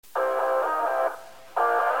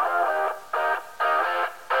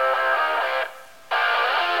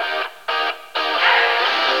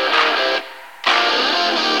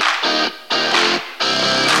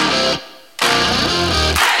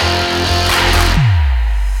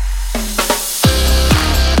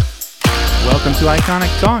to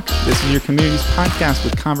Iconic Talk. This is your community's podcast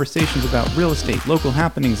with conversations about real estate, local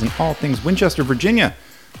happenings, and all things Winchester, Virginia.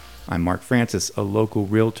 I'm Mark Francis, a local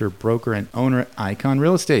realtor, broker, and owner at Icon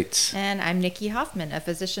Real Estate. And I'm Nikki Hoffman, a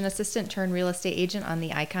physician assistant turned real estate agent on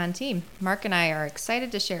the Icon team. Mark and I are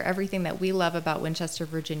excited to share everything that we love about Winchester,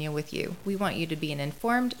 Virginia with you. We want you to be an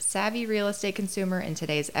informed, savvy real estate consumer in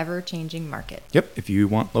today's ever-changing market. Yep, if you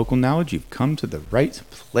want local knowledge, you've come to the right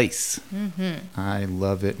place. I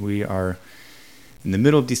love it. We are in the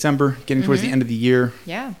middle of December, getting towards the end of the year.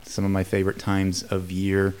 Yeah. Some of my favorite times of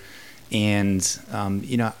year. And,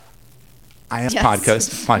 I have Yes.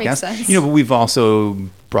 podcasts, Makes sense. but we've also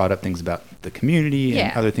brought up things about the community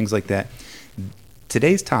and Yeah. other things like that.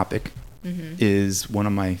 Today's topic is one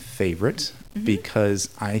of my favorites because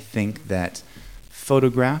I think that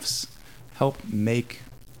photographs help make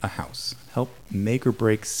a house, help make or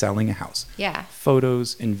break selling a house. Yeah.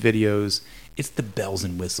 Photos and videos, it's the bells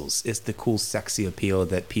and whistles. It's the cool, sexy appeal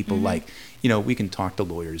that people like. We can talk to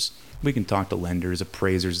lawyers. We can talk to lenders,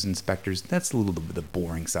 appraisers, inspectors. That's a little bit of the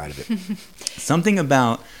boring side of it. Something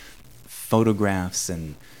about photographs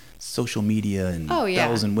and social media and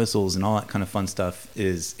bells and whistles and all that kind of fun stuff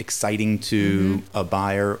is exciting to a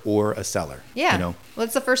buyer or a seller. Yeah. Well,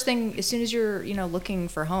 it's the first thing as soon as you're, looking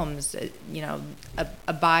for homes,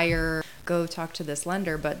 a buyer, go talk to this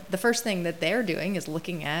lender. But the first thing that they're doing is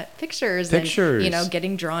looking at pictures. And,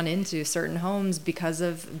 getting drawn into certain homes because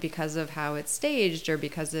of how it's staged or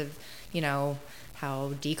because of,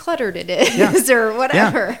 how decluttered it is or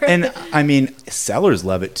whatever. Yeah. And I mean, sellers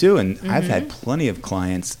love it too. And I've had plenty of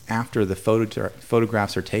clients after the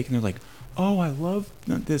photographs are taken, they're like, oh, I love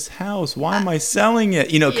this house. Why am I selling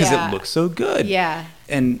it? Because it looks so good. Yeah.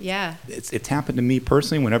 And it's happened to me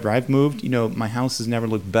personally whenever I've moved. My house has never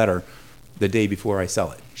looked better the day before I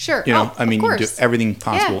sell it. Sure. You of do course. everything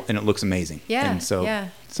possible and it looks amazing. Yeah. And so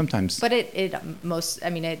sometimes. But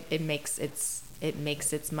it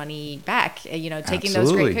makes its money back. Taking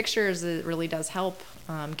those great pictures, it really does help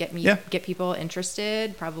get people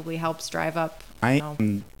interested, probably helps drive up. I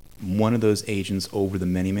am one of those agents over the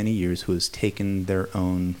many, many years who has taken their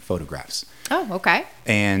own photographs. Oh, okay.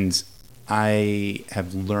 And I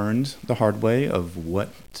have learned the hard way of what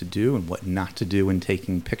to do and what not to do when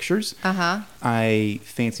taking pictures. I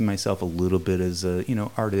fancy myself a little bit as a,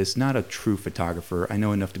 artist, not a true photographer. I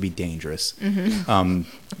know enough to be dangerous.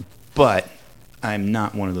 But I'm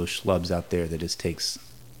not one of those schlubs out there that just takes,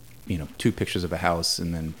 2 pictures of a house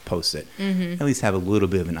and then posts it. At least have a little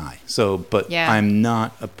bit of an eye. I'm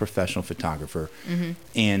not a professional photographer.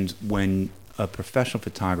 And when a professional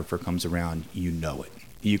photographer comes around, you know it.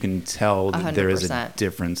 You can tell that there is a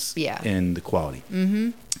difference in the quality.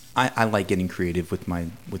 I like getting creative with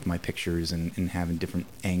my pictures and having different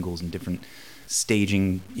angles and different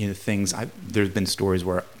staging things. There's been stories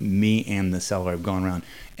where me and the seller have gone around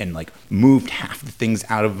and moved half the things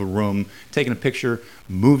out of a room, taken a picture,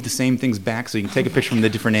 moved the same things back so you can take a picture from the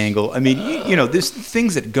different angle. I mean, there's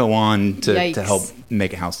things that go on to help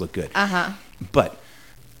make a house look good. But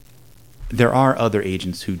there are other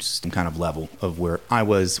agents who just kind of level of where I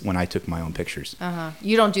was when I took my own pictures.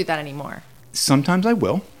 You don't do that anymore. Sometimes I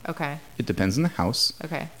will. Okay. It depends on the house.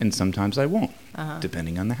 Okay. And sometimes I won't,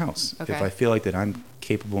 depending on the house. Okay. If I feel like that I'm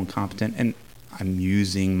capable and competent and I'm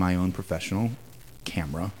using my own professional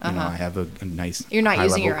camera, I have a nice You're not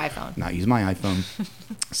using level, your iPhone. Not using my iPhone.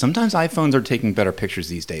 Sometimes iPhones are taking better pictures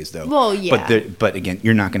these days, though. Well, yeah. But again,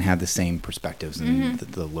 you're not going to have the same perspectives and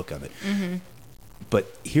the look of it.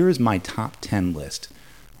 But here is my top 10 list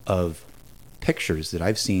of pictures that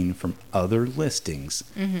I've seen from other listings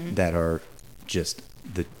that are just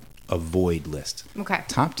the avoid list. Okay.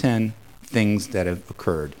 Top 10 things that have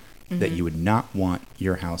occurred that you would not want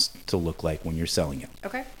your house to look like when you're selling it.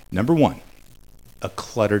 Okay. Number 10, a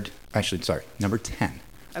cluttered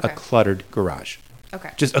garage.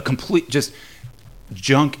 Okay. Just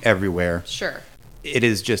junk everywhere. Sure. It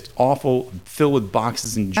is just awful, filled with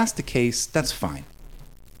boxes, and that's the case, that's fine.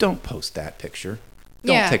 Don't post that picture.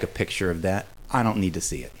 Don't take a picture of that. I don't need to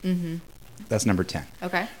see it. That's number 10.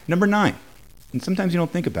 Okay. Number 9, and sometimes you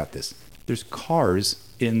don't think about this, there's cars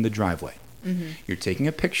in the driveway. You're taking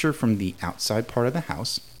a picture from the outside part of the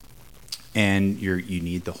house, and you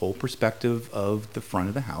need the whole perspective of the front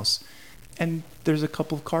of the house, and there's a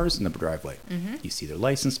couple of cars in the driveway. You see their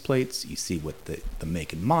license plates, you see what the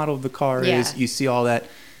make and model of the car is, you see all that.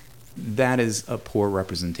 That is a poor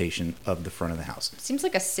representation of the front of the house. Seems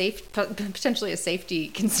like potentially a safety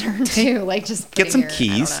concern too. Just get some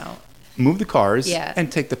keys, move the cars, and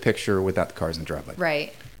take the picture without the cars in the driveway.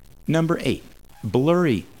 Right. Number 8,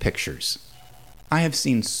 blurry pictures. I have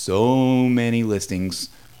seen so many listings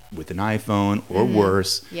with an iPhone or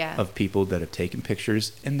worse of people that have taken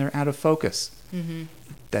pictures and they're out of focus.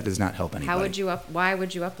 That does not help anybody. Why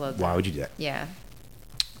would you upload that? Why would you do that? Yeah.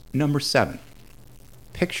 Number 7,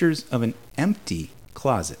 pictures of an empty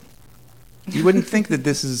closet. You wouldn't think that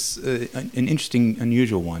this is an interesting,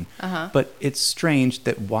 unusual one, but it's strange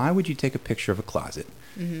that why would you take a picture of a closet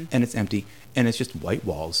and it's empty and it's just white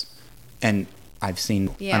walls? And I've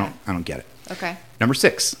seen, I don't get it. Okay. Number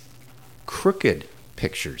 6, crooked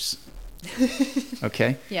pictures.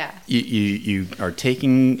 Okay? Yeah. You are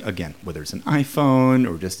taking, again, whether it's an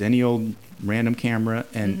iPhone or just any old random camera,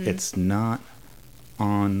 and it's not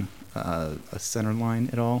on a center line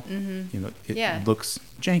at all. It looks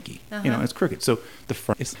janky. It's crooked. So the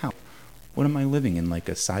front is how. What am I living in, like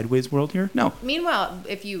a sideways world here? No. Meanwhile,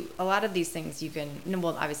 a lot of these things you can,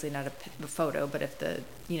 well, obviously not a photo, but if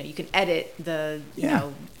you can edit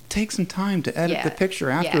take some time to edit the picture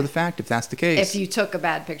after the fact, if that's the case. If you took a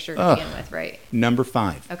bad picture to begin with, right? Number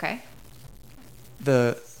 5. Okay.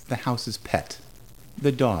 The house's pet,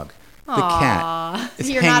 the dog, the cat is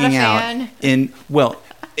You're hanging not a fan? out in, well,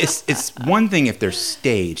 it's one thing if they're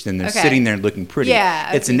staged and they're sitting there looking pretty.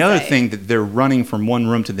 Yeah, it's another thing that they're running from one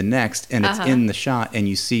room to the next and it's in the shot and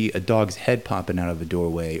you see a dog's head popping out of a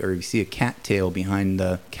doorway or you see a cat tail behind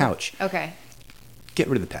the couch. Okay. Get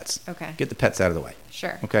rid of the pets. Okay. Get the pets out of the way.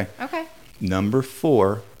 Sure. Okay. Okay. Number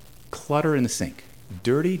 4, clutter in the sink.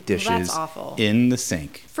 Dirty dishes that's awful. In the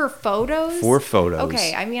sink. For photos? For photos.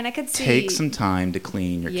 Okay, I mean, I could see. Take some time to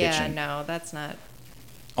clean your kitchen. Yeah, no, that's not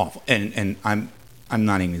awful. And I'm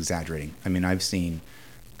not even exaggerating. I mean, I've seen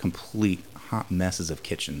complete hot messes of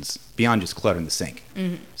kitchens beyond just clutter in the sink.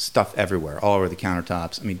 Stuff everywhere, all over the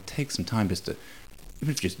countertops. I mean, take some time just to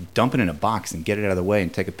even if just dump it in a box and get it out of the way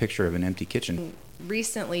and take a picture of an empty kitchen.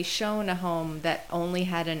 Recently shown a home that only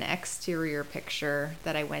had an exterior picture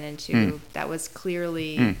that I went into that was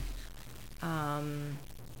clearly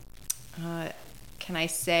can I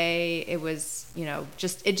say it was,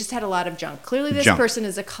 it just had a lot of junk. Clearly this person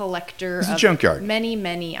is a collector of junkyard.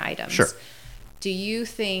 many items. Sure. Do you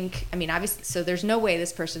think, I mean, obviously, so there's no way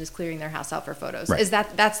this person is clearing their house out for photos. Right.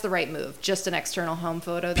 That's the right move? Just an external home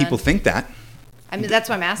photo then? People think that. I mean, that's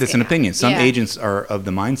what I'm asking. That's an opinion. Some agents are of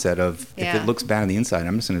the mindset of, if it looks bad on the inside,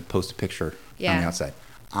 I'm just going to post a picture on the outside.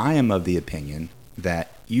 I am of the opinion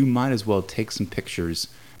that you might as well take some pictures,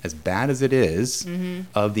 as bad as it is,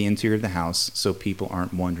 of the interior of the house so people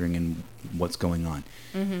aren't wondering what's going on.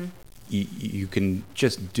 You can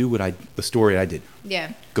just do the story I did.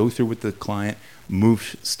 Yeah. Go through with the client,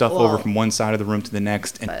 move stuff over from one side of the room to the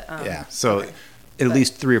next. And at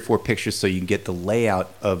least 3 or 4 pictures so you can get the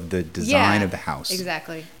layout of the design of the house.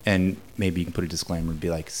 Exactly. And maybe you can put a disclaimer and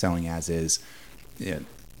be like, selling as is.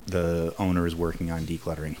 The owner is working on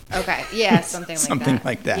decluttering. Okay. Yeah, something like that. Something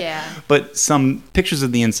like that. Yeah. But some pictures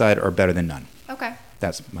of the inside are better than none. Okay.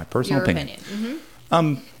 That's my personal opinion.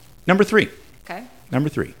 Number 3. Okay. Number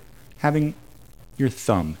 3. Having your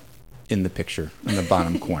thumb in the picture in the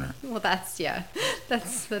bottom corner. Well, that's got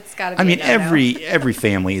to be. I mean, every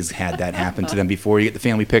family has had that happen to them before. You get the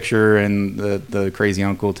family picture, and the crazy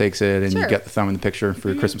uncle takes it, and you get the thumb in the picture for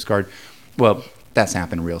your Christmas card. Well, that's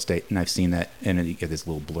happened in real estate, and I've seen that. And you get this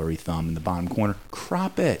little blurry thumb in the bottom corner.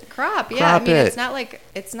 Crop it. Yeah. I mean, it's not like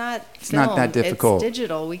it's not that difficult. It's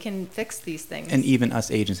digital. We can fix these things. And even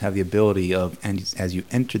us agents have the ability of, and as you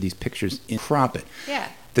enter these pictures, crop it. Yeah.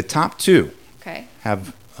 The top 2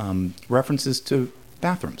 have references to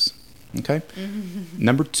bathrooms. Okay.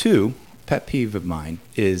 Number 2, pet peeve of mine,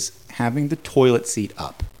 is having the toilet seat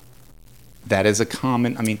up. That is a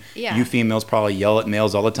common. I mean, you females probably yell at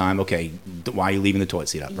males all the time. Okay, why are you leaving the toilet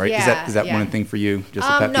seat up? Right? Yeah, is that one thing for you? Just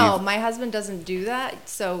a pet peeve? No, my husband doesn't do that,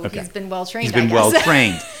 so he's been well trained. He's been well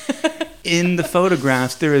trained. In the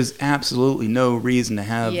photographs, there is absolutely no reason to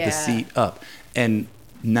have the seat up, and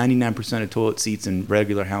 99% of toilet seats in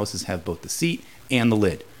regular houses have both the seat and the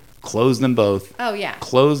lid. Close them both. Oh, yeah.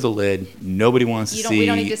 Close the lid. Nobody wants to see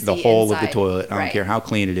the hole of the toilet. I don't care how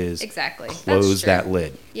clean it is. Exactly. Close that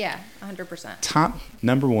lid. Yeah, 100%. Top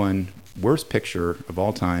number 1 worst picture of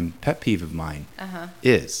all time, pet peeve of mine,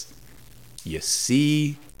 is you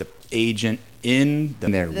see the agent in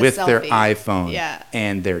there with selfie. Their iPhone,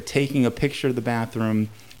 and they're taking a picture of the bathroom,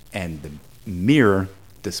 and the mirror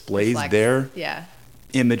displays their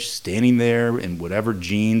image standing there in whatever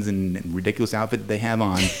jeans and ridiculous outfit they have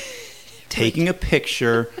on, taking a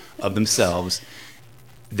picture of themselves.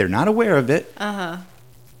 They're not aware of it. And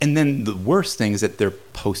then the worst thing is that they're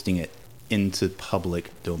posting it into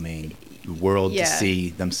public domain, the world to see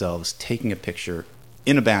themselves taking a picture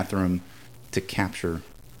in a bathroom to capture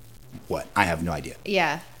what? I have no idea.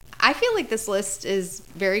 Yeah. I feel like this list is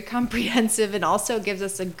very comprehensive and also gives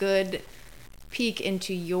us a good peek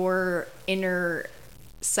into your inner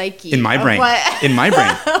psyche in my brain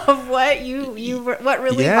of what what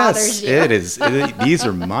really bothers you. Yes, it is. These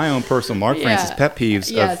are my own personal Mark Francis pet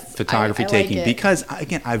peeves of photography taking, like, because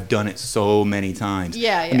again, I've done it so many times.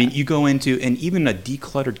 I mean, you go into, and even a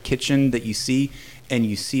decluttered kitchen that you see, and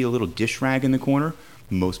you see a little dish rag in the corner,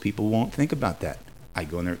 most people won't think about that. I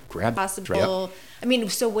go in there, grab possible. I mean,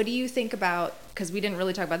 so what do you think about, because we didn't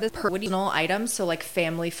really talk about this, personal items, so like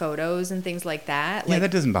family photos and things like that? Yeah,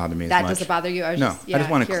 that doesn't bother me as much. That doesn't bother you? I just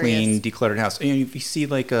want a clean, decluttered house. You know, if you see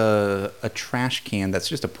like a trash can, that's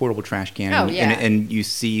just a portable trash can, and you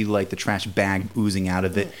see like the trash bag oozing out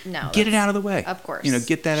of it, get it out of the way. Of course. You know,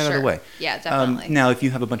 get that out of the way. Yeah, definitely. Now, if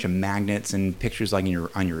you have a bunch of magnets and pictures like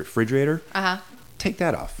on your refrigerator, take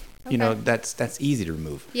that off. Okay. You know, that's easy to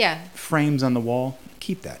remove. Yeah. Frames on the wall,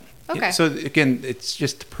 keep that. Okay. So again, it's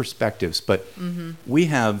just perspectives, but we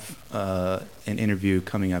have an interview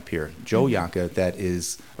coming up here. Joe Yaka, that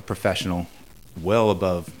is a professional, well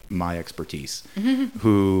above my expertise,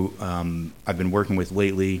 who I've been working with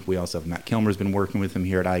lately. We also have Matt Kilmer's been working with him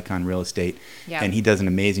here at Icon Real Estate, and he does an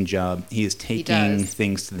amazing job. He is taking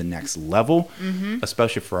things to the next level,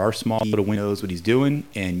 especially for our small little windows, what he's doing,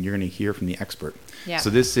 and you're going to hear from the expert. Yeah.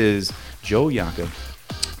 So this is Joe Yaka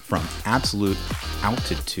from Absolute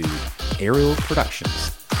Altitude Aerial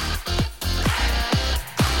Productions.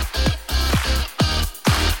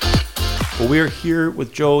 Well, we are here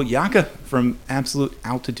with Joel Yaka from Absolute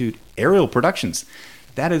Altitude Aerial Productions.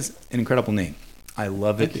 That is an incredible name. I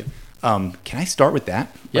love it. Thank you. Can I start with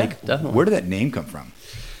that? Yeah, definitely. Where did that name come from?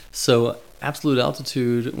 So Absolute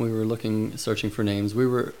Altitude, we were searching for names. We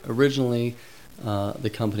were originally,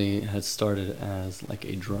 the company had started as like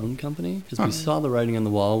a drone company, because we saw the writing on the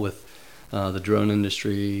wall with the drone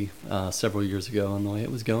industry several years ago and the way it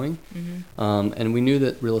was going. And we knew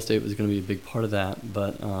that real estate was going to be a big part of that,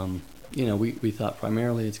 but you know, we thought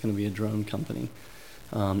primarily it's going to be a drone company.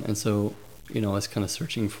 And so, you know, I was kind of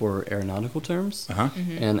searching for aeronautical terms,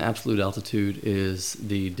 and absolute altitude is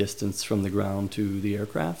the distance from the ground to the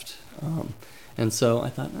aircraft. And so I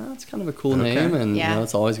thought, it's kind of a cool name, and you know,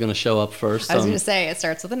 it's always going to show up first. I was going to say, it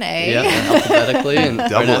starts with an A. Yeah, alphabetically. And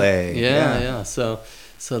double A. Yeah. So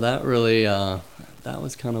that really, that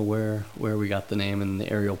was kind of where we got the name, and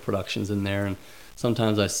the aerial productions in there. And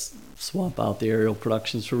sometimes I swap out the aerial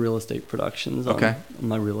productions for real estate productions on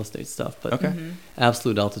my real estate stuff. But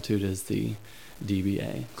Absolute Altitude is the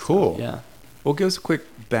DBA. Cool. So, yeah. Well, give us a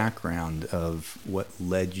quick background of what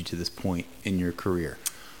led you to this point in your career.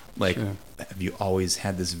 Like, have you always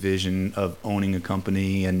had this vision of owning a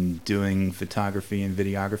company and doing photography and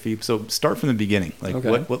videography? So start from the beginning. Like,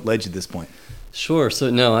 what led you to this point? Sure. So,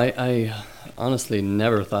 no, I honestly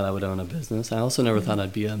never thought I would own a business. I also never thought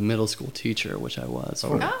I'd be a middle school teacher, which I was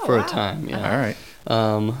for a time. Yeah. All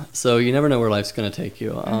right. So you never know where life's going to take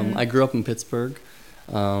you. I grew up in Pittsburgh,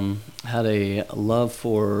 had a love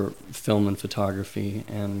for film and photography,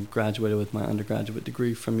 and graduated with my undergraduate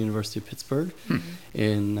degree from University of Pittsburgh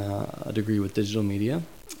in a degree with digital media.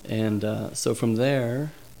 And so from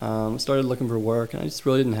there, started looking for work, and I just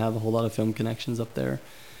really didn't have a whole lot of film connections up there.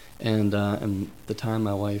 And the time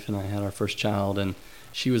my wife and I had our first child, and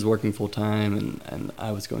she was working full time, and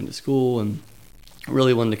I was going to school, and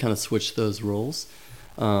really wanted to kind of switch those roles.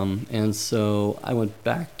 And so I went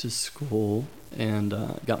back to school and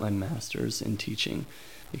got my master's in teaching,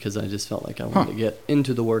 because I just felt like I wanted to get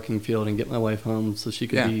into the working field and get my wife home so she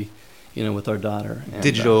could be, you know, with our daughter. And,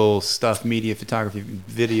 digital stuff, media, photography,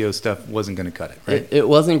 video stuff wasn't going to cut it, right? It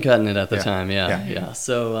wasn't cutting it at the time,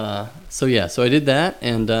 So I did that,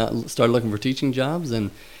 and started looking for teaching jobs.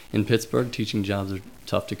 And in Pittsburgh, teaching jobs are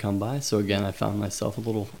tough to come by. So again, I found myself a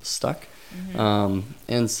little stuck.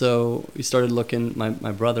 And so we started looking.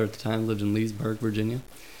 My brother at the time lived in Leesburg, Virginia.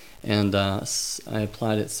 And I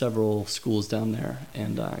applied at several schools down there,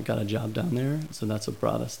 and got a job down there. So that's what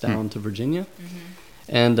brought us down to Virginia.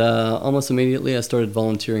 And almost immediately, I started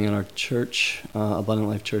volunteering in our church, Abundant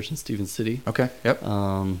Life Church in Stevens City. Okay, yep.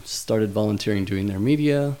 Started volunteering doing their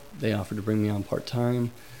media. They offered to bring me on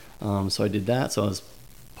part-time. So I did that. So I was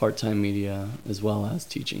part-time media as well as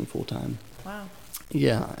teaching full-time. Wow.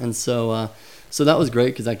 Yeah, and so that was great,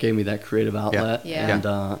 because that gave me that creative outlet.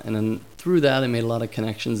 And then through that, I made a lot of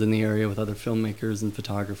connections in the area with other filmmakers and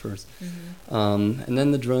photographers. And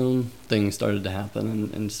then the drone thing started to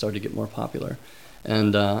happen and started to get more popular.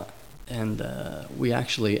 And we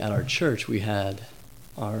actually, at our church, we had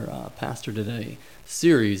our pastor did a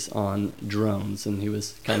series on drones, and he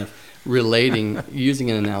was kind of relating, using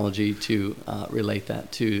an analogy to relate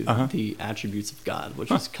that to the attributes of God,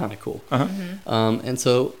 which was kind of cool. And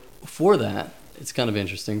so for that, it's kind of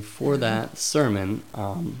interesting. For that sermon,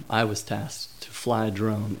 I was tasked to fly a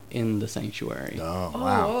drone in the sanctuary. Oh,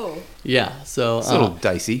 wow. Whoa. Yeah, so it's a little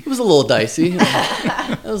dicey. It was a little dicey.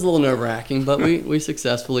 It was a little nerve-wracking, but we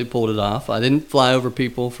successfully pulled it off. I didn't fly over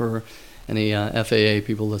people for any FAA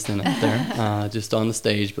people listening out there, just on the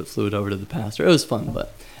stage, but flew it over to the pastor. It was fun,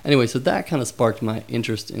 but anyway, so that kind of sparked my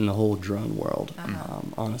interest in the whole drone world,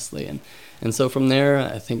 honestly. And so from there,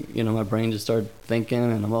 I think, my brain just started thinking,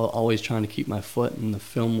 and I'm always trying to keep my foot in the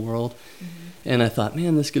film world. And I thought,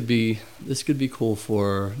 man, this could be cool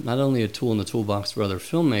for not only a tool in the toolbox for other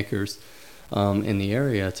filmmakers in the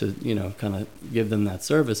area to, kind of give them that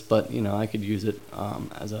service, but, I could use it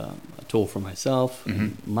as a tool for myself,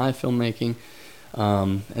 and my filmmaking.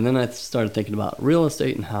 And then I started thinking about real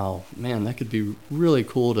estate and how, man, that could be really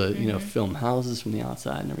cool to, film houses from the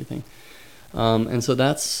outside and everything. And so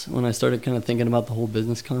that's when I started kind of thinking about the whole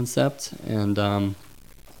business concept and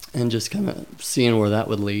just kind of seeing where that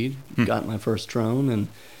would lead. Got my first drone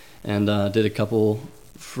and did a couple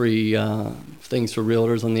free things for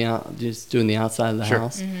realtors on just doing the outside of the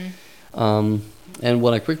house. And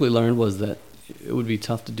what I quickly learned was that it would be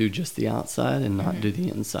tough to do just the outside and not do the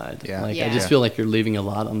inside. I just feel like you're leaving a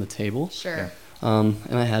lot on the table. Sure. And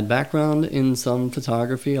I had background in some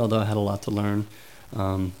photography, although I had a lot to learn.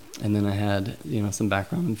 And then I had, some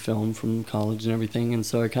background in film from college and everything. And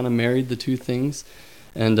so I kind of married the two things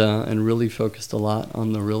and really focused a lot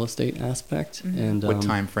on the real estate aspect. And what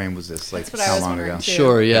time frame was this? Like, how long ago? Too.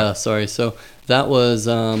 Sure, yeah, sorry. So that was,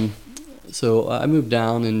 so I moved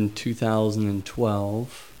down in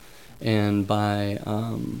 2012. And by,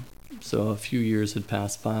 so a few years had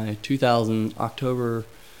passed by. October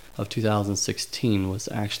of 2016 was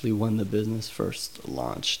actually when the business first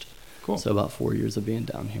launched. Cool. So about 4 years of being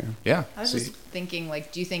down here. Yeah. I was just thinking,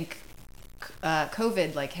 do you think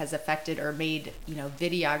COVID has affected or made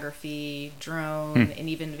videography, drone, and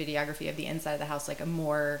even videography of the inside of the house a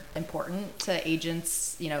more important to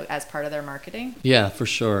agents, as part of their marketing? Yeah, for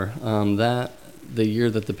sure. The year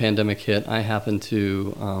that the pandemic hit, I happened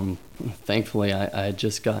to, thankfully, I had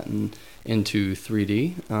just gotten into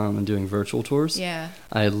 3D and doing virtual tours. Yeah.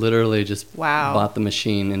 I literally just bought the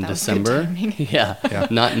machine in December. Yeah,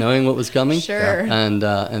 not knowing what was coming. Sure. And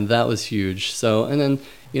that was huge. So, and then,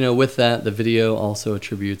 with that, the video also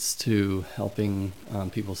attributes to helping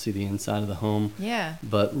people see the inside of the home. Yeah.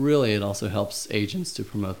 But really, it also helps agents to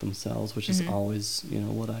promote themselves, which is always,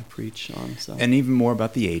 what I preach on. So. And even more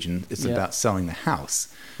about the agent, it's about selling the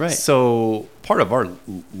house. Right. So part of our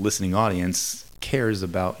listening audience cares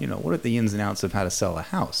about, what are the ins and outs of how to sell a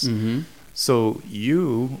house. So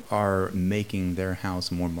you are making their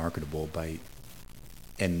house more marketable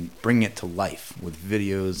and bringing it to life with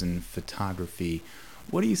videos and photography.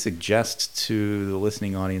 What do you suggest to the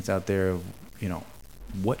listening audience out there?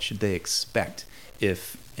 What should they expect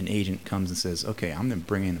if an agent comes and says, okay, I'm going to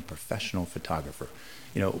bring in a professional photographer?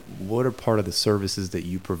 What are part of the services that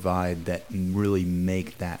you provide that really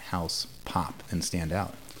make that house pop and stand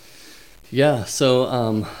out? Yeah,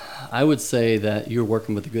 so I would say that you're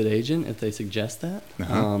working with a good agent if they suggest that,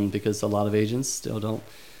 because a lot of agents still don't,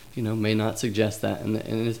 may not suggest that, and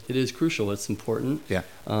it is crucial. It's important,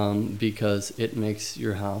 because it makes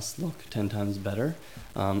your house look 10 times better,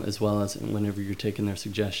 as well as whenever you're taking their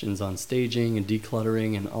suggestions on staging and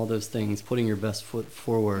decluttering and all those things, putting your best foot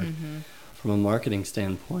forward from a marketing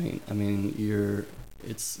standpoint. I mean,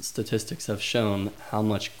 statistics have shown how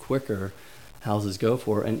much quicker houses go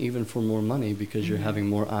for, and even for more money, because you're having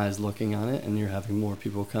more eyes looking on it, and you're having more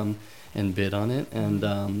people come and bid on it, and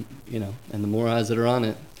and the more eyes that are on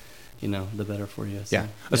it, the better for you. So,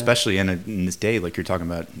 especially in this day, like you're talking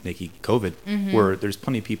about, Nikki, COVID, where there's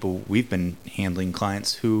plenty of people, we've been handling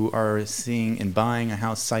clients who are seeing and buying a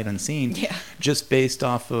house sight unseen, just based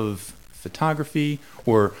off of photography,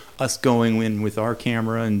 or us going in with our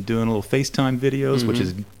camera and doing a little FaceTime videos, which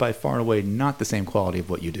is by far and away not the same quality of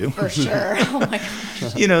what you do. For sure. Oh my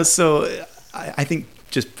gosh. So I think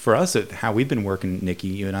just for us, how we've been working, Nikki,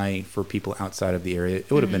 you and I, for people outside of the area,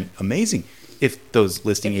 it would have been amazing if those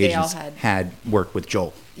listing agents had worked with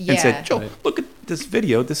Joel and said, Joel, look at this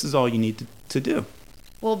video. This is all you need to do.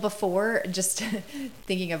 Well, before, just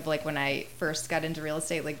thinking of when I first got into real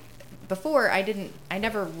estate, before I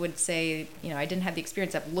never would say, I didn't have the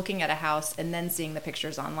experience of looking at a house and then seeing the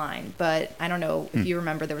pictures online. But I don't know if you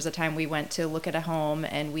remember, there was a time we went to look at a home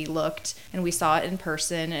and we looked and we saw it in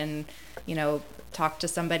person and, talked to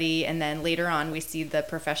somebody. And then later on we see the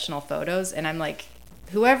professional photos and I'm like,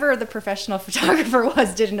 whoever the professional photographer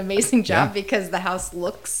was did an amazing job because the house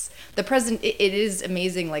looks, it is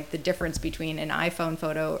amazing, the difference between an iPhone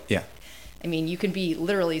photo I mean, you can be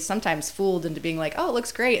literally sometimes fooled into being like, oh, it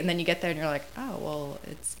looks great. And then you get there and you're like, oh, well,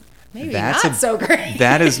 it's maybe not so great.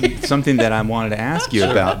 That is something that I wanted to ask you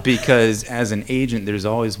about, because as an agent, there's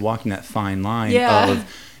always walking that fine line of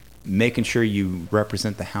making sure you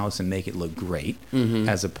represent the house and make it look great,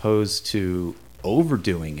 as opposed to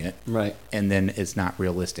overdoing it. Right. And then it's not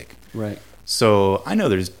realistic. Right. So I know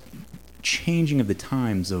there's changing of the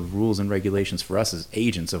times of rules and regulations for us as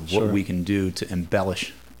agents of what we can do to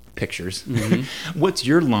embellish pictures. What's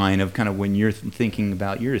your line of kind of when you're thinking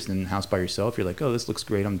about yours in the house by yourself? You're like, oh, this looks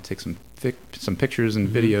great. I'm gonna take some pictures and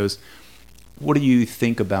videos. What do you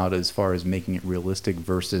think about as far as making it realistic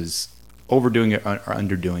versus overdoing it or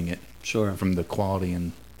underdoing it? Sure. From the quality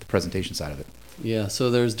and the presentation side of it. Yeah, so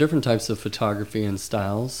there's different types of photography and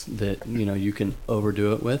styles that you can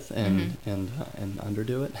overdo it with and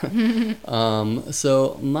underdo it.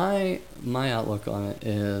 So my outlook on it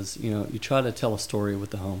is you try to tell a story with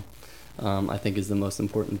the home. I think is the most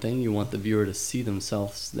important thing. You want the viewer to see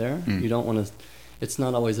themselves there. You don't want to. It's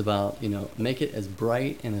not always about make it as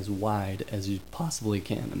bright and as wide as you possibly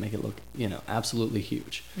can and make it look absolutely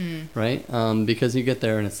huge, right? Because you get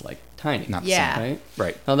there and it's like tiny, not the same,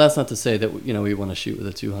 right. Now that's not to say that we want to shoot with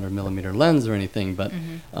a 200 millimeter lens or anything, but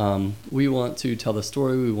we want to tell the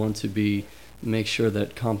story. We want to make sure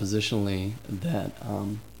that compositionally that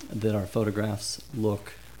our photographs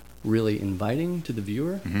look really inviting to the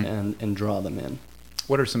viewer and draw them in.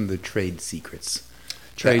 What are some of the trade secrets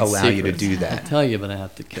that allow you to do that? I tell you, but I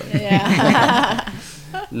have to kill you.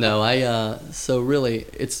 No, so really,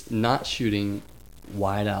 it's not shooting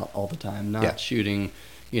wide out all the time. Not shooting,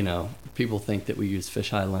 people think that we use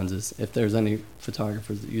fisheye lenses. If there's any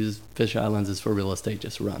photographers that use fisheye lenses for real estate,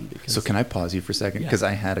 just run. So can I pause you for a second? Because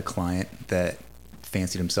I had a client that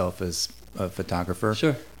fancied himself as a photographer.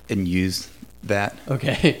 Sure. And used that.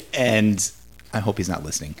 Okay. And I hope he's not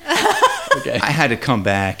listening. Okay. I had to come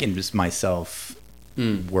back and just myself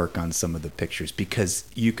work on some of the pictures because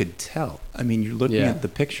you could tell. I mean, you're looking at the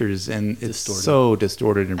pictures and it's so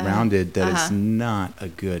distorted and rounded that it's not a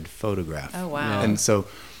good photograph. Oh, wow. Yeah. And so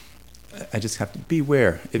I just have to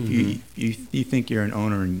beware. If you think you're an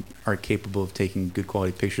owner and are capable of taking good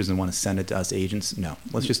quality pictures and want to send it to us agents, no.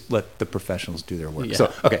 Let's just let the professionals do their work. Yeah.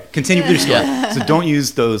 So, okay, continue with your story. So don't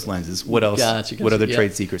use those lenses. What else? Gotcha. What other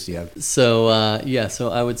trade secrets do you have? So,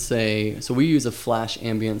 so I would say, we use a flash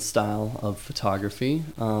ambient style of photography.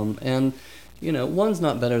 And, one's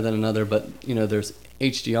not better than another, but, there's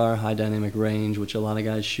HDR, high dynamic range, which a lot of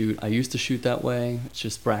guys shoot. I used to shoot that way. It's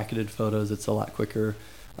just bracketed photos. It's a lot quicker.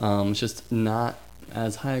 It's just not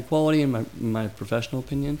as high quality in my professional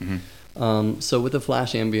opinion. So with the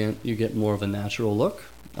flash ambient, you get more of a natural look,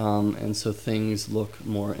 and so things look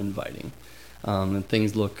more inviting, and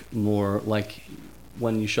things look more like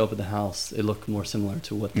when you show up at the house, they look more similar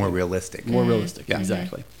to what more realistic. More realistic,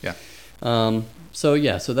 exactly. Yeah.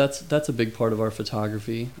 So that's a big part of our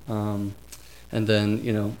photography, and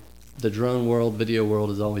then the drone world, video world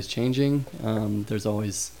is always changing. There's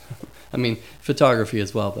always photography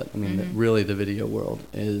as well, but really the video world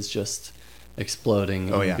is just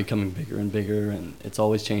exploding and becoming bigger and bigger, and it's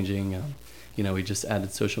always changing. We just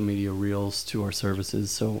added social media reels to our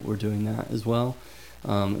services, so we're doing that as well.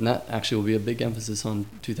 And that actually will be a big emphasis on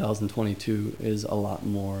 2022 is a lot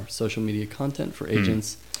more social media content for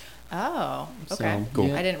agents. Oh, okay. So, cool.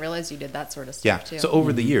 Yeah. I didn't realize you did that sort of stuff too. So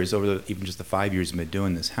over the years, even just the 5 years you've been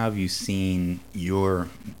doing this, how have you seen your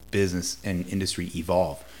business and industry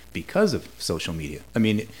evolve because of social media? I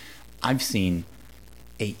mean, I've seen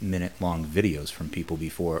 8-minute long videos from people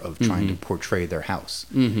before of trying to portray their house,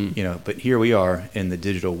 but here we are in the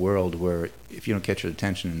digital world where if you don't catch their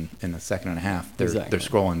attention in a second and a half, they're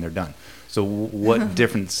scrolling, they're done. So what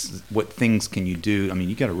what things can you do? I mean,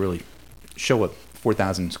 you got to really show a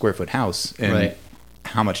 4,000 square foot house in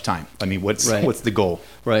how much time? I mean, what's the goal?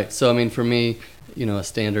 Right. So, for me, a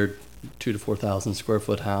standard 2,000 to 4,000 square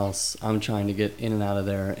foot house, I'm trying to get in and out of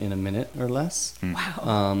there in a minute or less.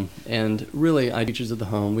 Wow. And really, features of the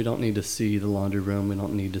home, we don't need to see the laundry room. We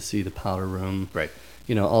don't need to see the powder room. Right.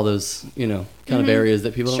 All those, kind of areas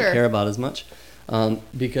that people don't care about as much.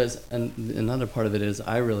 Because another part of it is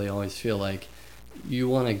I really always feel like you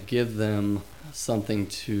want to give them something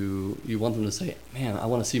you want them to say, man, I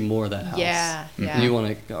want to see more of that house. Yeah.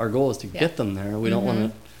 And our goal is to get them there. We don't want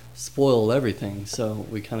to spoil everything. So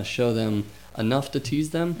we kind of show them enough to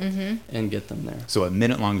tease them and get them there. So a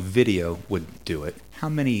minute-long video would do it. How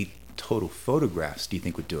many total photographs do you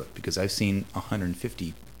think would do it? Because I've seen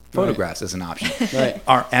 150 photographs as an option.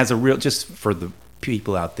 Just for the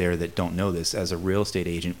people out there that don't know this, as a real estate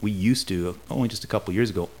agent, we used to, only just a couple years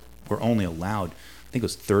ago, we're only allowed, I think it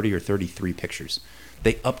was 30 or 33 pictures.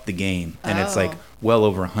 they upped the game, and it's like well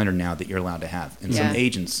over 100 now that you're allowed to have. And some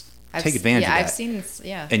agents take advantage of that. I've seen,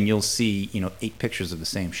 and you'll see 8 pictures of the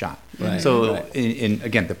same shot. Right. So, in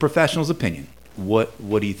again, the professional's opinion. What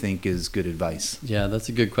do you think is good advice? Yeah, that's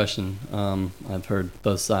a good question. I've heard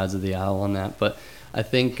both sides of the aisle on that, but I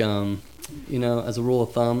think as a rule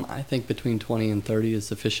of thumb, I think between 20 and 30 is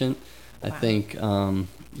sufficient. Wow. I think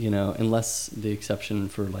unless the exception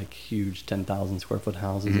for like huge 10,000 square foot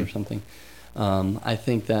houses or something. I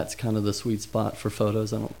think that's kind of the sweet spot for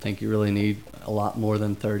photos. I don't think you really need a lot more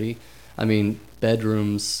than 30. I mean,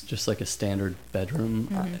 bedrooms, just like a standard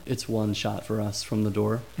bedroom, it's one shot for us from the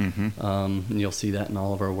door. And you'll see that in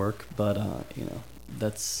all of our work. But,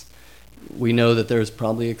 we know that there's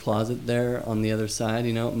probably a closet there on the other side,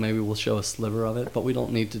 maybe we'll show a sliver of it, but we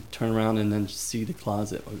don't need to turn around and then see the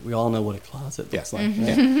closet. We all know what a closet looks like.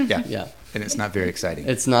 Right? Yeah. And it's not very exciting.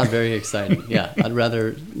 It's not very exciting. Yeah. I'd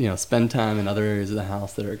rather, spend time in other areas of the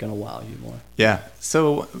house that are going to wow you more. Yeah.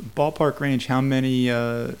 So ballpark range, how many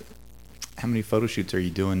photo shoots are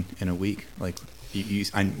you doing in a week? Like,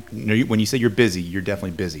 I know when you say you're busy, you're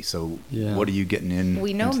definitely busy. So what are you getting in?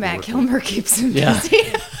 We know Matt Kilmer keeps him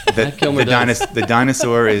busy. The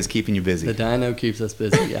dinosaur is keeping you busy. The dino keeps us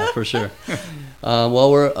busy, yeah, for sure.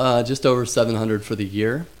 Well, we're just over 700 for the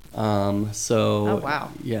year. Oh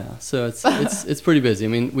wow. Yeah, so it's pretty busy. I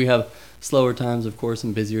mean, we have slower times, of course,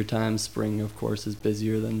 and busier times. Spring, of course, is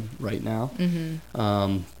busier than right now.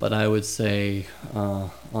 But I would say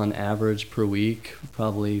on average per week,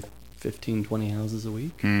 probably 15, 20 houses a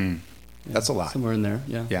week. That's a lot. Somewhere in there,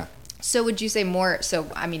 yeah. Yeah. So would you say more,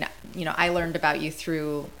 I mean, I learned about you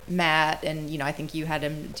through Matt, and, I think you had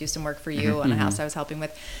him do some work for you on a house I was helping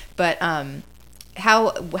with. But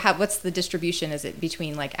what's the distribution? Is it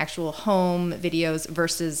between like actual home videos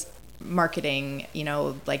versus marketing,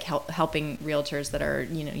 like helping realtors that are,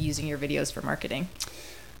 using your videos for marketing?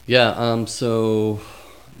 Yeah, so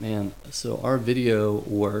our video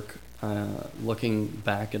work, looking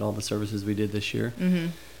back at all the services we did this year,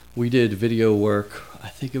 we did video work, I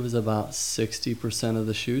think it was about 60% of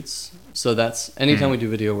the shoots. So that's, anytime we do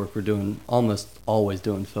video work, we're almost always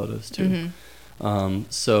doing photos too. And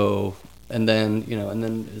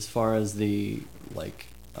then as far as the like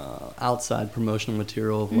outside promotional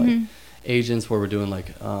material of like agents, where we're doing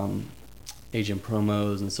like agent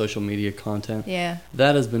promos and social media content,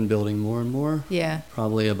 that has been building more and more.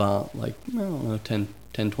 Probably about like, I don't know,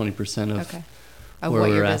 10-20% of where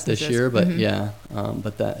we're at this year, but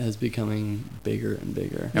but that is becoming bigger and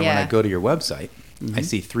bigger. And when I go to your website, I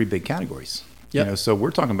see 3 big categories. So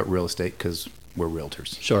we're talking about real estate because we're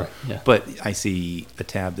realtors. Sure. Yeah. But I see a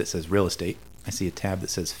tab that says real estate. I see a tab that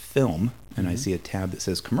says film, and I see a tab that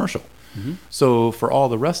says commercial. So for all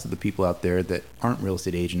the rest of the people out there that aren't real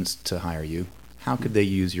estate agents to hire you, how could they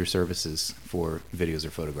use your services for videos or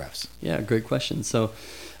photographs? Yeah, great question. So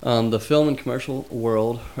the film and commercial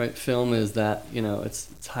world, right? Film is that,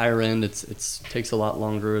 it's higher end. It's takes a lot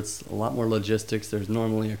longer. It's a lot more logistics. There's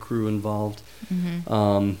normally a crew involved.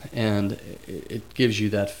 And it gives you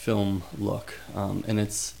that film look. And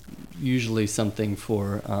it's usually something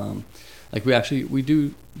for, like we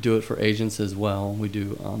do it for agents as well. We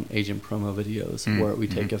do agent promo videos where we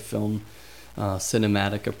take a film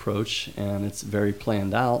cinematic approach, and it's very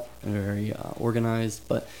planned out and very organized.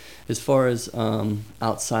 But as far as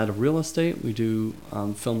outside of real estate, we do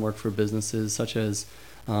film work for businesses such as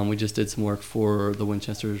we just did some work for the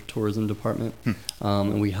Winchester Tourism Department,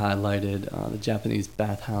 and we highlighted the Japanese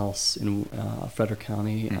bathhouse in Frederick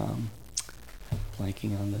County.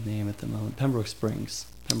 Blanking on the name at the moment. Pembroke Springs.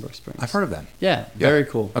 I've heard of that. Yeah, very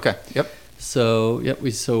cool. Okay. Yep. So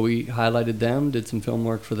we highlighted them, did some film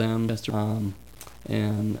work for them,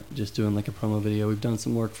 and just doing like a promo video. We've done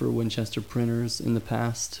some work for Winchester Printers in the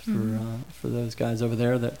past for those guys over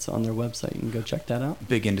there. That's on their website. You can go check that out.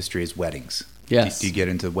 Big industry is weddings. Yes. Do you get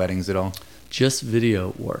into weddings at all? Just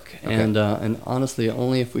video work, okay. And honestly,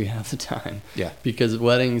 only if we have the time. Yeah. Because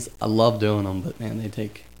weddings, I love doing them, but man, they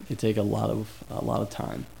take a lot of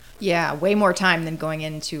time. Yeah, way more time than going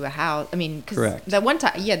into a house. I mean, because the one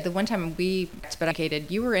time we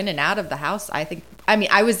expedited, you were in and out of the house. I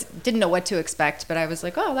didn't know what to expect, but I was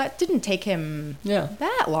like, oh, that didn't take him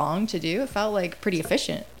that long to do. It felt like pretty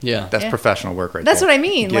efficient. Yeah, that's professional work right there. That's what I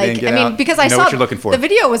mean. Because I saw the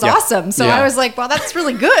video was awesome, so I was like, well, that's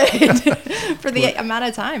really good for the amount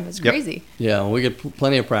of time. It's crazy. Yeah, well, we get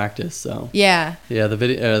plenty of practice. So yeah,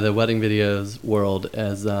 the wedding videos world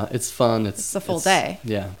it's fun. It's a full day.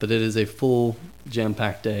 Yeah, but it is a full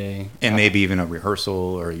jam-packed day, and maybe even a rehearsal,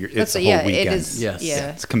 or it's a whole weekend. It is. Yes,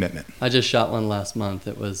 it's commitment. I just shot one last month.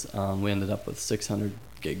 It was we ended up with 600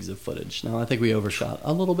 gigs of footage. Now, I think we overshot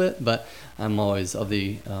a little bit, but I'm always of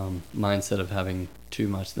the mindset of having too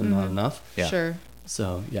much than not enough. Yeah. Sure.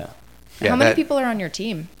 So, yeah. How many people are on your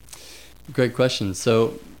team? Great question.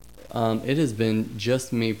 So, it has been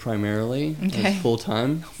just me primarily as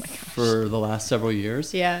full-time for the last several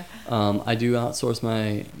years. Yeah. I do outsource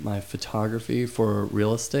my photography for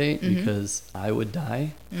real estate because I would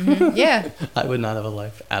die. Yeah. I would not have a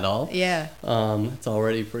life at all. Yeah. It's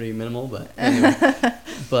already pretty minimal, but anyway.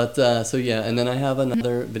 So yeah, and then I have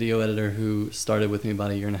another video editor who started with me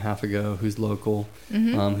about 1.5 years ago, who's local,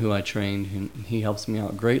 who I trained. He helps me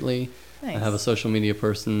out greatly. Nice. I have a social media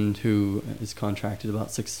person who is contracted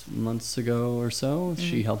about 6 months ago or so.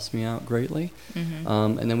 She helps me out greatly.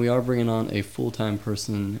 And then we are bringing on a full-time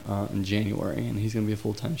person in January, and he's going to be a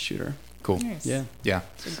full-time shooter. Cool. Nice. Yeah.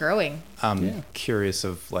 So growing. Curious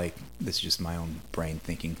of, like, this is just my own brain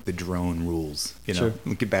thinking, the drone rules. You know, Sure.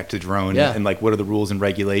 We'll get back to drone and like what are the rules and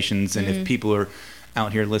regulations, and if people are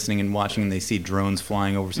out here listening and watching and they see drones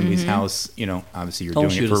flying over somebody's house, you know, obviously you're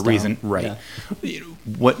doing it for a reason, right? Yeah.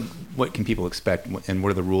 What can people expect, and what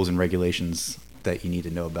are the rules and regulations that you need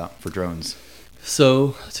to know about for drones?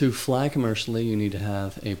 So to fly commercially, you need to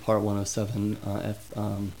have a Part 107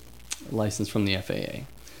 license from the FAA.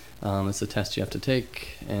 It's a test you have to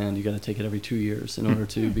take, and you got to take it every 2 years in order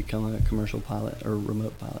to become a commercial pilot or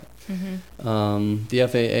remote pilot. The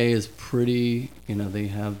FAA is pretty, you know, they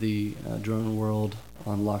have the drone world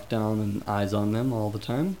on lockdown and eyes on them all the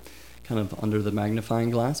time, kind of under the magnifying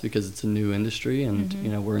glass because it's a new industry and,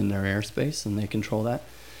 you know, we're in their airspace and they control that.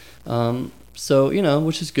 So, you know,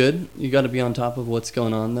 which is good. You got to be on top of what's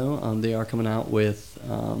going on, though. They are coming out with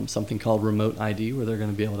something called Remote ID, where they're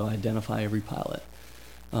going to be able to identify every pilot.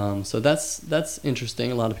 So that's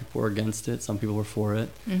interesting. A lot of people were against it. Some people were for it.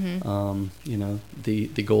 You know,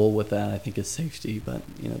 the goal with that, I think, is safety, but,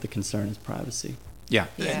 you know, the concern is privacy. Yeah.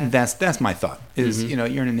 That's my thought. Is you know,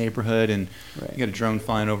 you're in a neighborhood and you got a drone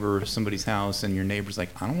flying over somebody's house, and your neighbor's like,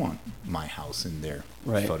 I don't want my house in their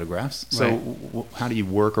photographs. So how do you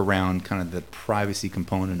work around kind of the privacy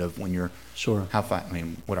component of when you're how far? I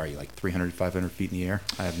mean, what are you, like 300, 500 feet in the air?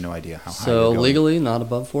 I have no idea how high. So legally, not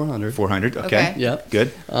above 400. 400. Okay. Yep.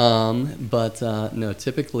 Good. But no,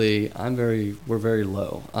 typically we're very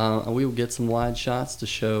low. We will get some wide shots to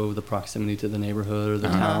show the proximity to the neighborhood or the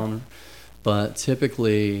town. But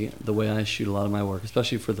typically, the way I shoot a lot of my work,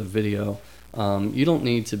 especially for the video, you don't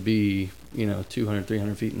need to be, you know, 200,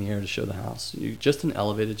 300 feet in the air to show the house. Just an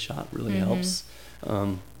elevated shot really helps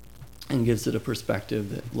and gives it a perspective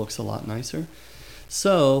that looks a lot nicer.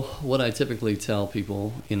 So what I typically tell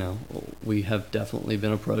people, you know, we have definitely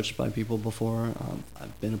been approached by people before.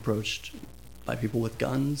 I've been approached by people with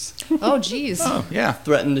guns. Oh, geez. Oh, yeah.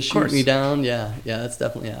 Threatened to shoot me down. Yeah, that's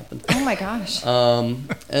definitely happened. Oh, my gosh.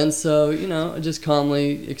 And so, you know, I just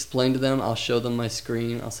calmly explain to them. I'll show them my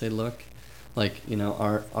screen. I'll say, look, like, you know,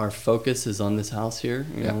 our focus is on this house here.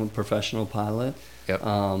 You know, I'm a professional pilot. Yep.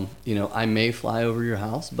 You know, I may fly over your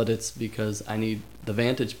house, but it's because I need the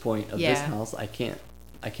vantage point of this house. I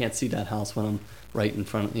can't see that house when I'm right in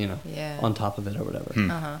front of, you know, on top of it or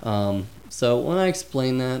whatever. So when I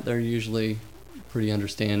explain that, they're usually pretty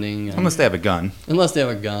understanding. Unless they have a gun.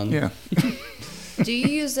 Yeah. Do you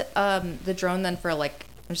use the drone then for, like,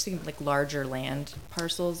 I'm just thinking, like, larger land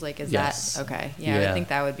parcels? Like, is that okay? Yeah, I think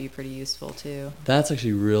that would be pretty useful too. That's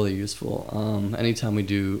actually really useful. Anytime we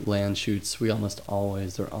do land shoots, they're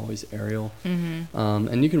always aerial.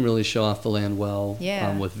 And you can really show off the land well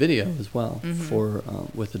with video as well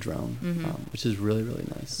with the drone, which is really, really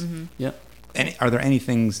nice. Yep. And are there any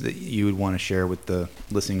things that you would want to share with the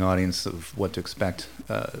listening audience of what to expect?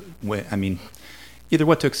 Either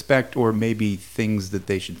what to expect or maybe things that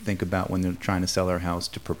they should think about when they're trying to sell their house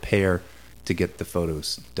to prepare to get the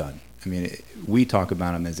photos done. I mean, we talk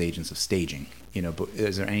about them as agents of staging, you know, but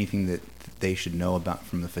is there anything that they should know about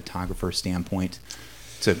from the photographer standpoint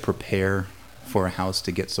to prepare for a house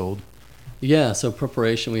to get sold? Yeah, so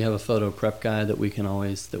preparation, we have a photo prep guide that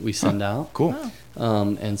we send out. Cool.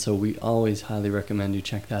 And so we always highly recommend you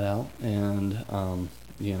check that out. And,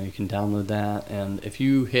 you know, you can download that. And if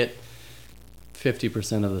you hit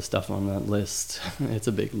 50% of the stuff on that list, it's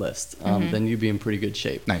a big list, then you'd be in pretty good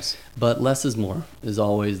shape. Nice. But less is more is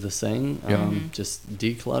always the saying. Just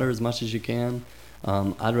declutter as much as you can.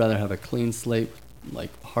 I'd rather have a clean slate, like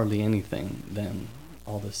hardly anything, than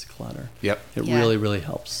all this clutter. Yep. It really, really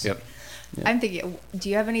helps. Yep. Yeah. I'm thinking, do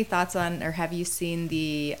you have any thoughts on, or have you seen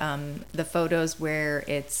the photos where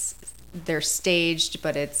it's they're staged,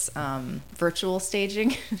 but it's virtual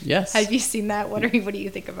staging. Yes. Have you seen that? What do you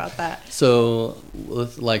think about that? So,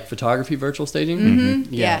 with like photography virtual staging?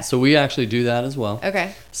 Mm-hmm. Yeah. So we actually do that as well.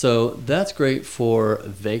 Okay. So that's great for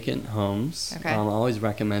vacant homes. Okay. I always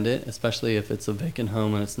recommend it, especially if it's a vacant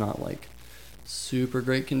home and it's not like super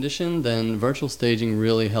great condition. Then virtual staging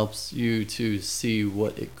really helps you to see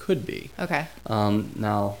what it could be. Okay.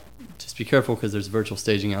 Now, just be careful because there's virtual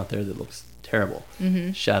staging out there that looks terrible.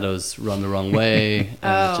 Mm-hmm. Shadows run the wrong way,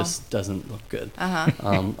 and it just doesn't look good.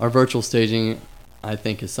 Uh-huh. Our virtual staging, I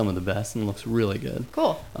think, is some of the best and looks really good.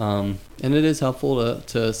 Cool. And it is helpful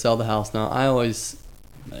to sell the house. Now, I always,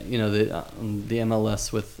 the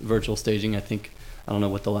MLS with virtual staging, I don't know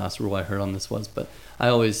what the last rule I heard on this was, but I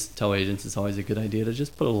always tell agents it's always a good idea to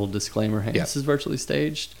just put a little disclaimer, hey, this is virtually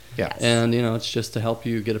staged. Yeah. And, it's just to help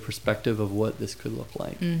you get a perspective of what this could look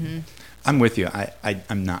like. Mm-hmm. I'm with you.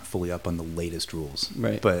 I'm not fully up on the latest rules.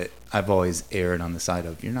 Right. But I've always erred on the side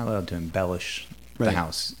of you're not allowed to embellish the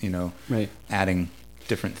house, Right. adding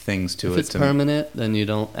different things to it. If it's permanent, then you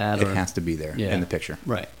don't add it has to be there in the picture.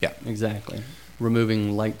 Right. Yeah. Exactly.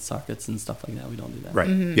 Removing light sockets and stuff like that, we don't do that. Right.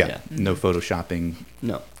 Mm-hmm. Yeah. No photoshopping.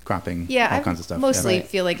 No. Cropping. Yeah. All kinds of stuff. Mostly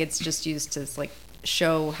feel like it's just used to like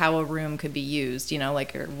show how a room could be used,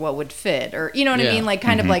 like or what would fit, or I mean, like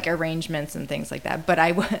kind of like arrangements and things like that. But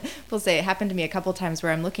I will say it happened to me a couple times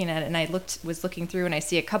where I'm looking at it and I was looking through and I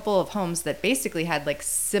see a couple of homes that basically had like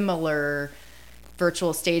similar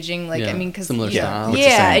virtual staging, like I mean, because similar style.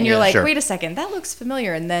 and you're like, sure. wait a second, that looks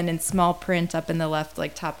familiar, and then in small print up in the left,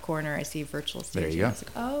 like top corner, I see virtual staging. There you go. I was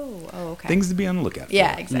like, oh, okay. Things to be on the lookout for.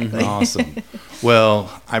 Yeah, exactly. Awesome.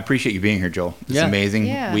 Well, I appreciate you being here, Joel. It's amazing.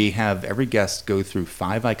 Yeah. We have every guest go through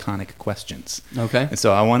 5 iconic questions. Okay. And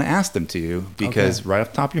so I want to ask them to you because right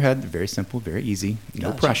off the top of your head, they're very simple, very easy,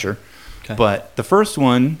 no pressure. Okay. But the first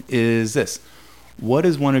one is this. What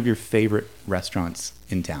is one of your favorite restaurants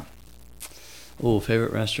in town? Oh,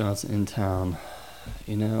 favorite restaurants in town.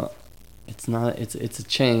 It's not. It's a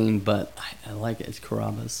chain, but I like it. It's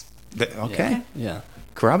Carrabba's. Okay. Yeah.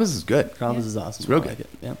 Carrabba's is good. Carrabba's is awesome. It's real I like good.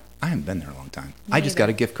 it. Yep. I haven't been there in a long time. Me I just either. got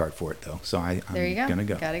a gift card for it, though. So I'm There you go. going to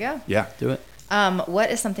go. Gotta go. Yeah. Do it. What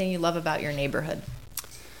is something you love about your neighborhood?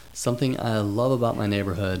 Something I love about my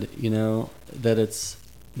neighborhood, that it's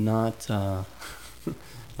not.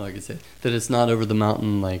 Like I say, that it's not over the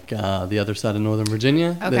mountain like the other side of Northern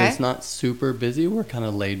Virginia. Okay. That it's not super busy. We're kind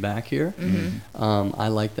of laid back here. Mm-hmm. I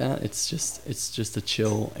like that. It's just a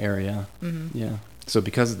chill area. Mm-hmm. Yeah. So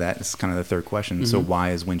because of that, this is kind of the third question. So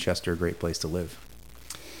why is Winchester a great place to live?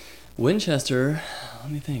 Winchester,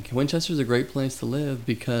 let me think. Winchester's a great place to live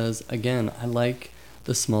because, again, I like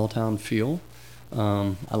the small town feel.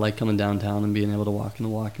 I like coming downtown and being able to walk in the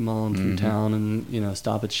walking mall and through town and,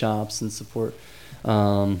 stop at shops and support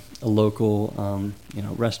a local,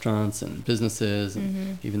 restaurants and businesses.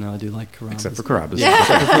 And even though I do like Carrabba's. Except for Carrabba's. Yeah,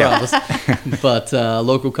 except for Carrabba's. But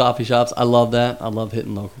local coffee shops, I love that. I love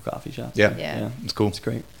hitting local coffee shops. Yeah. It's cool. It's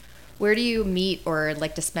great. Where do you meet or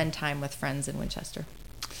like to spend time with friends in Winchester?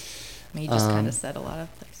 I mean, you just kind of said a lot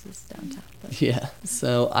of places downtown. But. Yeah.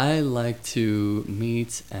 So I like to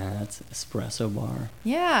meet at Espresso Bar.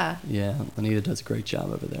 Yeah. Yeah. Anita does a great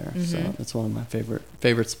job over there. So it's one of my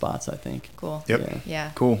favorite spots, I think. Cool. Yep.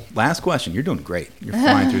 Yeah. Cool. Last question. You're doing great. You're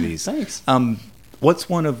flying through these. Thanks. What's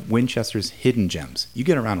one of Winchester's hidden gems? You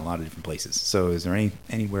get around a lot of different places. So is there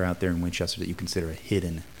anywhere out there in Winchester that you consider a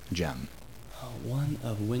hidden gem? One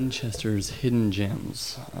of Winchester's hidden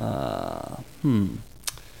gems.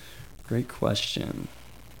 Great question.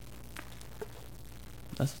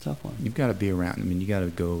 That's a tough one. You've got to be around. I mean, you got to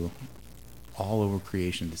go all over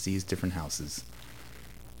creation to see these different houses.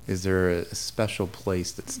 Is there a special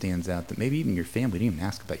place that stands out that maybe even your family didn't even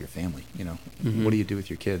ask about your family? What do you do with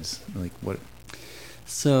your kids? Like what?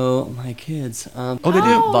 So my kids. They do.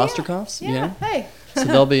 Vosterkoffs. Yeah. Hey. So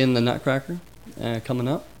they'll be in the Nutcracker coming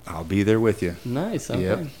up. I'll be there with you. Nice. Okay.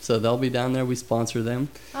 Yep. So they'll be down there. We sponsor them.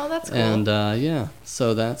 Oh, that's cool. And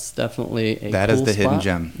so that's definitely a That cool is the spot. hidden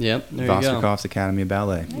gem. Yep. There you go. Vosterkoff's Academy of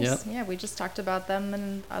Ballet. Nice. Yep. Yeah, we just talked about them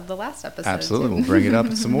in the last episode. Absolutely. too. We'll bring it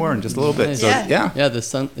up some more in just a little bit. Nice. So, Yeah. Yeah.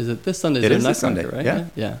 Is it this Sunday? It is their this Sunday, Nutcracker, right?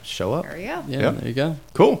 yeah. Yeah. Show up. There you go. Yeah. Yep. There you go.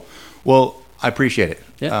 Cool. Well, I appreciate it.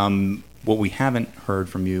 Yeah. What we haven't heard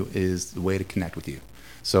from you is the way to connect with you.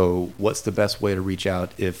 So what's the best way to reach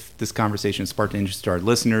out if this conversation sparked interest to our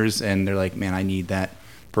listeners and they're like, man, I need that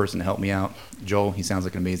person to help me out? Joel, he sounds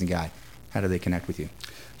like an amazing guy. How do they connect with you?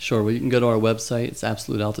 Sure. Well, you can go to our website. It's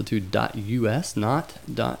absolutealtitude.us, not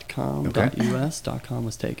 .com. Okay. .us. .com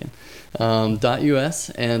was taken. .us.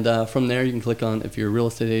 And from there, you can click on, if you're a real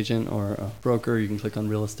estate agent or a broker, you can click on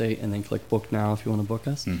real estate and then click book now if you want to book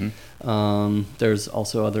us. Mm-hmm. There's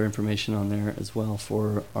also other information on there as well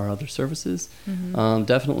for our other services. Mm-hmm.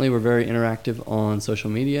 Definitely, we're very interactive on social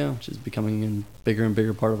media, which is becoming a bigger and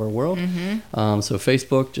bigger part of our world. Mm-hmm. So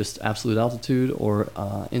Facebook, just Absolute Altitude, or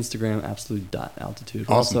Instagram, absolute.altitude.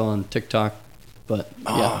 Awesome. Also on TikTok, but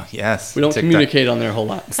yeah. Yes. We don't TikTok. communicate on there a whole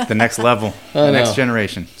lot. It's the next level, I the know. next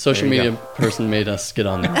generation. Social There you media person made us get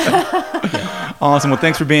on there. Awesome. Well,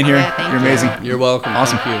 thanks for being here. Yeah, thank You're you. amazing. You're welcome.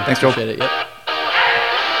 Awesome. Thank you. Thanks, Joel. Appreciate it. Yep.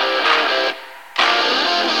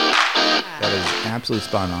 That is absolutely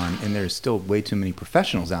spot on. And there's still way too many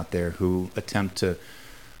professionals out there who attempt to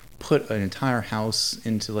put an entire house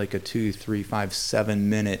into like a 2, 3, 5, 7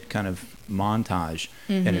 minute kind of montage.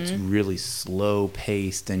 And it's really slow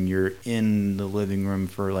paced, and you're in the living room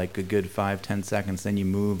for like a good 5-10 seconds. Then you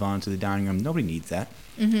move on to the dining room. Nobody needs that.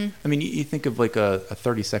 I mean, you think of like a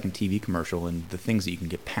 30-second TV commercial and the things that you can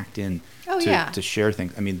get packed in to share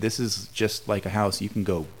things. I mean, this is just like a house. You can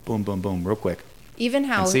go boom, boom, boom real quick. Even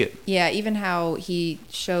how, and see it. Yeah, even how he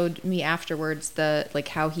showed me afterwards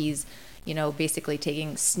how he's, basically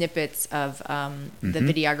taking snippets of the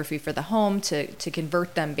videography for the home to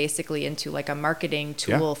convert them basically into like a marketing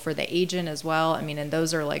tool for the agent as well. I mean, and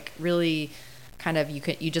those are like really kind of, you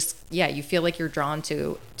feel like you're drawn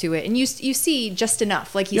to it, and you see just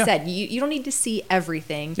enough. Like he said, you don't need to see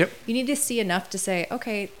everything. Yep. You need to see enough to say,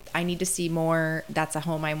 okay, I need to see more. That's a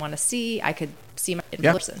home I want to see. I could see my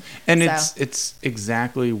person. And it's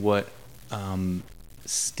exactly what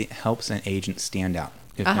helps an agent stand out.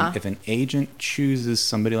 If an agent chooses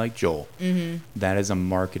somebody like Joel, that is a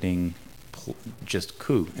marketing just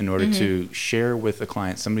coup in order to share with a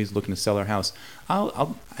client. Somebody's looking to sell their house.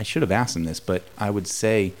 I should have asked him this, but I would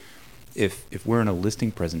say if we're in a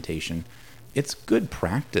listing presentation, it's good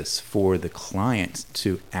practice for the client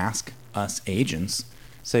to ask us agents,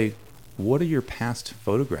 say, what do your past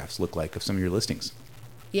photographs look like of some of your listings?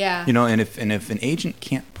 Yeah. And if an agent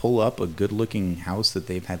can't pull up a good-looking house that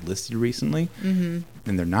they've had listed recently,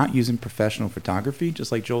 and they're not using professional photography,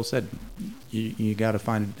 just like Joel said, you got to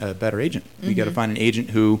find a better agent. You got to find an agent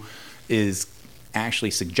who is actually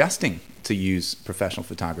suggesting to use professional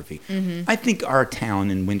photography. I think our town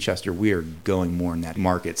in Winchester, we are going more in that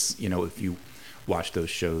markets. If you watch those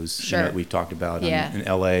shows that we've talked about in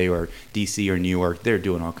LA or DC or New York, they're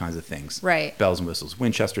doing all kinds of things. Right. Bells and whistles.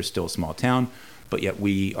 Winchester's still a small town, but yet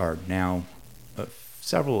we are now,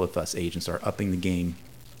 several of us agents are upping the game,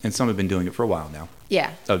 and some have been doing it for a while now.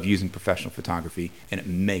 Yeah. Of using professional photography, and it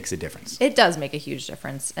makes a difference. It does make a huge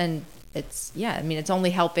difference. And it's only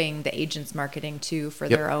helping the agents marketing too for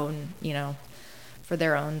their own, for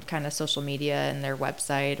their own kind of social media and their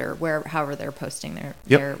website or however they're posting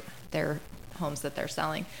their homes that they're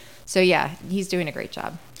selling. So yeah, he's doing a great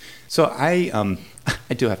job. So I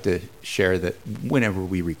do have to share that whenever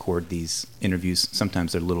we record these interviews,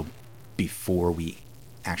 sometimes they're a little before we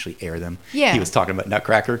actually air them. Yeah. He was talking about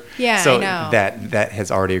Nutcracker. Yeah, so I know. that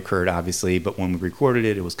has already occurred, obviously, but when we recorded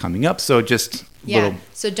it, it was coming up. So just little.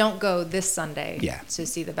 So don't go this Sunday to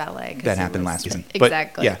see the ballet. That happened last season.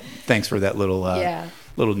 Exactly. But thanks for that little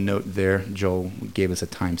little note there. Joel gave us a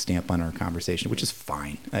timestamp on our conversation, which is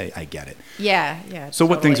fine. I get it. Yeah. So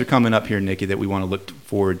what things are coming up here, Nikki, that we want to look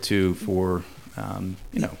forward to for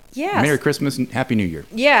Merry Christmas and Happy New Year.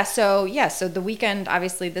 So the weekend,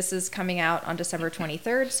 obviously this is coming out on December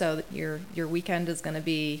 23rd, so your weekend is going to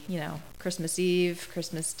be, Christmas Eve,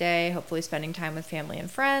 Christmas Day, hopefully spending time with family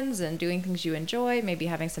and friends and doing things you enjoy, maybe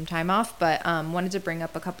having some time off, but wanted to bring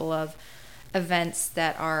up a couple of events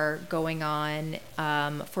that are going on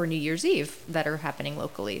for New Year's Eve that are happening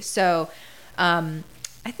locally. So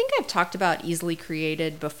I think I've talked about Easily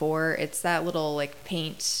Created before. It's that little like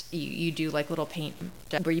paint, you do like little paint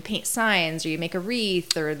where you paint signs or you make a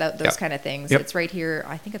wreath or those kind of things. It's right here.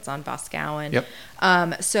 I think it's on Boscawen.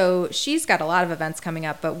 So she's got a lot of events coming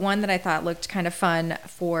up, but one that I thought looked kind of fun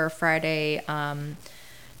for Friday,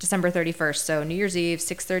 December 31st. So New Year's Eve,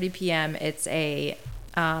 6:30 p.m. It's a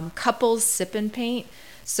couples sip and paint.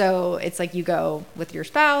 So it's like you go with your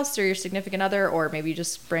spouse or your significant other, or maybe you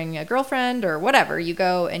just bring a girlfriend or whatever. You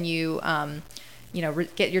go and you,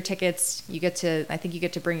 get your tickets. I think you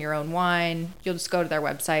get to bring your own wine. You'll just go to their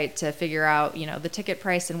website to figure out, the ticket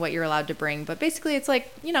price and what you're allowed to bring. But basically it's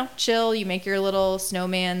like, chill. You make your little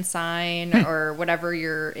snowman sign or whatever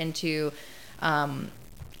you're into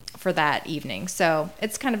for that evening. So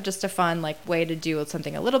it's kind of just a fun way to do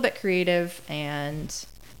something a little bit creative and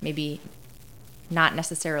maybe not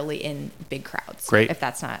necessarily in big crowds. Great. If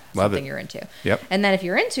that's not Love something it. you're into. Yep. And then if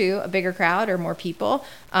you're into a bigger crowd or more people,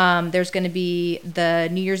 there's going to be the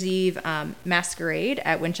New Year's Eve masquerade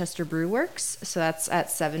at Winchester Brew Works. So that's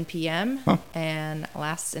at 7 p.m. And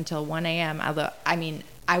lasts until 1 a.m. Although, I mean,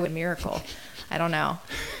 I would miracle. I don't know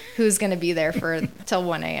who's going to be there for till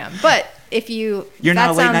 1 a.m. But if you're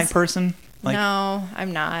not a late night person? No,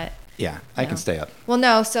 I'm not. Yeah, I can stay up. Well,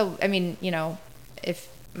 no. So, I mean, if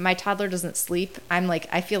my toddler doesn't sleep,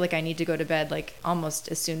 I feel like I need to go to bed like almost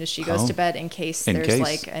as soon as she goes to bed in case there's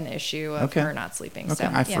like an issue of her not sleeping.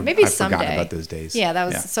 Okay. So, maybe someday. I forgot about those days. Yeah, that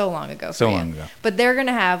was so long ago. So long ago. But they're going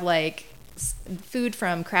to have like food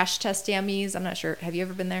from Crash Test Yummies. I'm not sure. Have you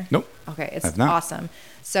ever been there? Nope. Okay. It's awesome.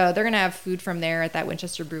 So they're going to have food from there at that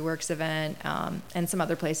Winchester Brew Works event, and some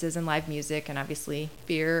other places, and live music, and obviously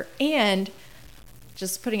beer. And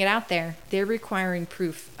just putting it out there, they're requiring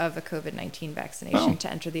proof of a COVID-19 vaccination to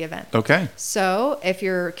enter the event. Okay. So if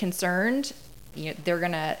you're concerned, they're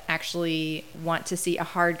going to actually want to see a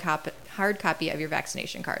hard copy of your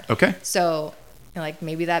vaccination card. Okay. So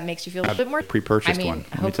maybe that makes you feel a little bit more pre-purchased one.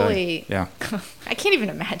 Hopefully, yeah. I can't even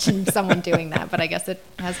imagine someone doing that, but I guess it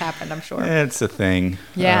has happened. I'm sure it's a thing.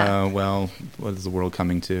 Yeah. Well, what is the world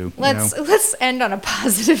coming to? Let's end on a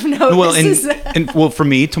positive note. Well, for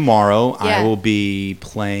me tomorrow, I will be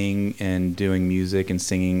playing and doing music and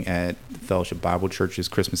singing at Fellowship Bible Church's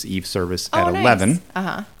Christmas Eve service at 11.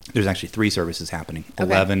 There's actually 3 services happening. Okay.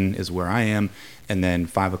 11 is where I am, and then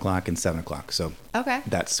 5 o'clock and 7 o'clock. So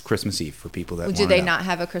that's Christmas Eve for people that want to do they not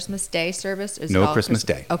have a Christmas Day service? No Christmas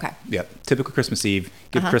Day. Okay. Yep. Typical Christmas Eve.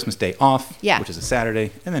 Give Christmas Day off, which is a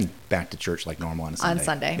Saturday, and then back to church like normal on a Sunday. On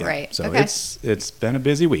Sunday, yeah. right. So it's been a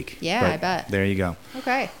busy week. Yeah, I bet. There you go.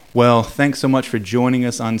 Okay. Well, thanks so much for joining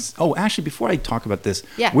us on... Oh, actually, before I talk about this,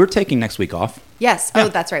 we're taking next week off. Yes. Yeah. Oh,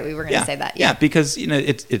 that's right. We were going to say that. Yeah, because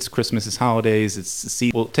it's Christmas, it's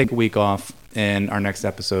holidays, we'll take a week off, and our next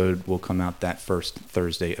episode will come out that first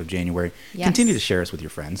Thursday of January. Yes. Continue to share us with your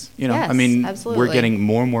friends. Yes, I mean, absolutely. we're getting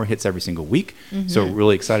more and more hits every single week, so we're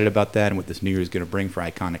really excited about that and what this New Year is going to bring for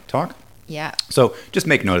Iconic Talk. Yeah. So just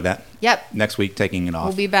make note of that. Yep. Next week, taking it off.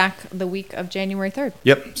 We'll be back the week of January 3rd.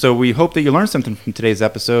 Yep. So we hope that you learned something from today's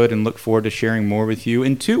episode and look forward to sharing more with you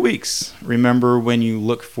in 2 weeks. Remember, when you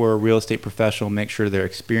look for a real estate professional, make sure they're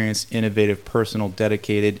experienced, innovative, personal,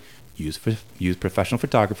 dedicated, use professional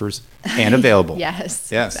photographers, and available.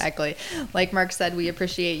 Yes, exactly. Like Mark said, we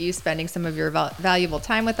appreciate you spending some of your valuable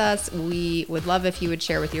time with us. We would love if you would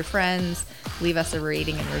share with your friends, leave us a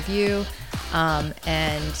rating and review,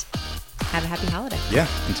 and have a happy holiday. Yeah.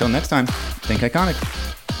 Until next time, think iconic.